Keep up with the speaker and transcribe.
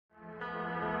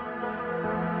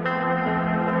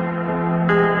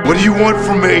What do you want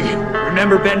from me?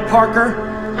 Remember Ben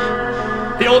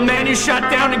Parker? The old man you shot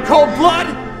down in cold blood?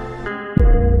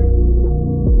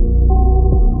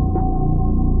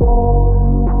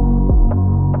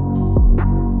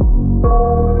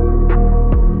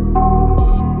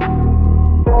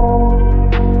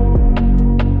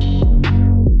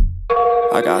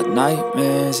 I got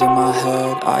nightmares in my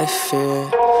head, I fear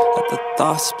that the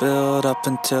thoughts build up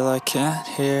until I can't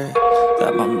hear,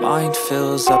 that my mind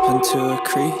fills up into a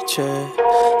creature,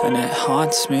 and it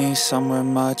haunts me somewhere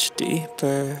much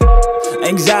deeper.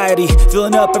 Anxiety,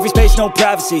 filling up every space, no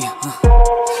privacy.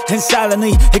 And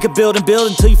silently, it could build and build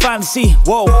until you finally see,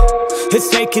 whoa, it's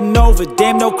taking over,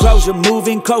 damn no closure,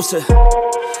 moving closer.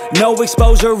 No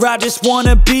exposure, I just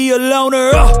wanna be a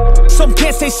loner. Some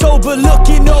can't stay sober,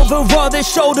 looking over all their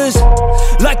shoulders,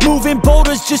 like moving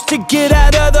boulders just to get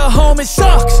out of the home. It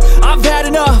sucks, I've had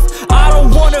enough, I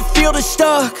don't wanna feel the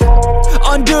stuck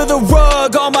under the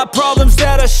rug, all my problems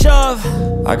that I shove.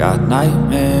 I got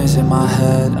nightmares in my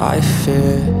head, I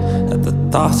fear that the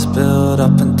thoughts build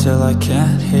up until I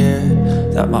can't hear,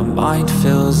 that my mind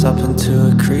fills up into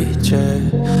a creature,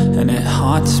 and it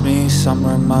haunts me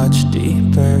somewhere much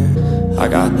deeper. I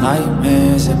got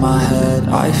nightmares in my head,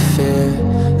 I fear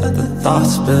that the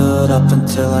thoughts build up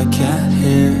until I can't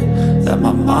hear, that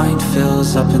my mind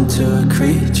fills up into a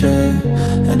creature,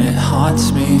 and it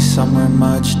haunts me somewhere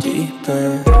much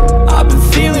deeper. I've been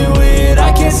feeling weird,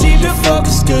 I can't seem to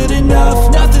focus good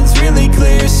enough, nothing's really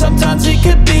clear, sometimes it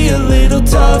could be a little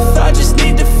tough. I just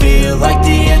need to feel like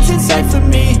the end's in sight for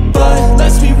me, but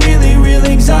let's be really real,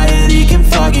 anxiety can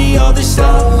foggy all this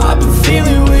stuff. I've been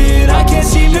feeling weird, I can't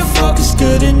seem to focus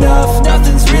good enough,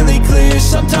 nothing's really clear,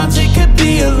 sometimes it could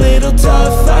be a little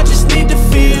tough. I just need to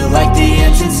feel like the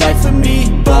end's in sight for me,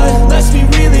 but let's be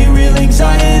really real,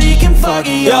 anxiety can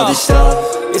foggy all this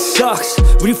stuff. It sucks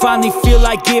when you finally feel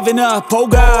like giving up. Oh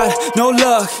God, no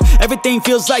luck, everything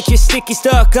feels like you're sticky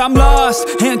stuck. I'm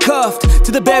lost, handcuffed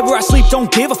to the bed where I sleep,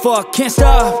 don't give a fuck. Can't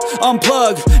stop,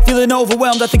 unplug, feeling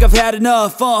overwhelmed, I think I've had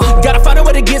enough. Gotta find a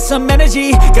way to get some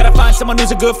energy, gotta find someone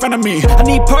who's a good friend of me. I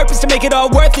need purpose to make it all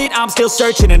worth it, I'm still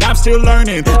searching and I'm still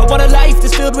learning. I want a life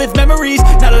that's filled with memories,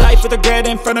 not a life with regret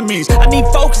in front of me. I need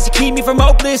focus to keep me from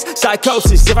hopeless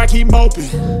psychosis if I keep moping.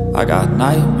 I got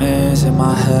nightmares in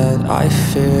my head, I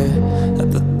fear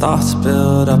that the thoughts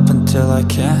build up until I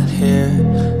can't hear,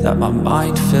 that my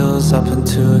mind fills up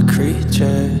into a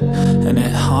creature, and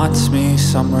it haunts me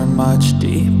somewhere much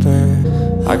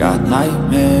deeper. I got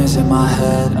nightmares in my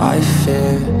head, I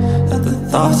fear that the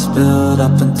thoughts build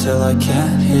up until I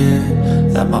can't hear,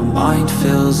 that my mind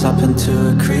fills up into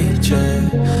a creature,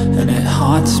 and it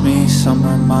haunts me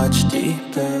somewhere much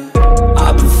deeper.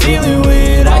 I've been feeling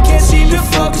weird, I can't seem to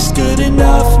focus good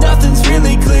enough, nothing's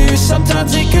really clear,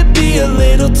 sometimes it could be a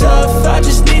little tough. I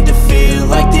just need to feel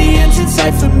like the end's in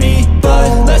sight for me,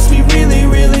 but let's be really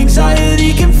real,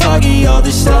 anxiety can foggy all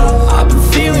this stuff. I've been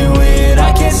feeling weird,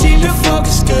 I can't seem to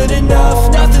focus good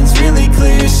enough, nothing's really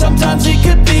clear, sometimes it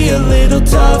could be a little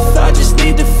tough. I just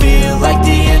need to feel like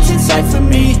the end's in sight for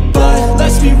me, but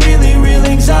let's be really real,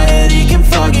 anxiety can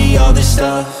foggy all this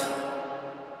stuff.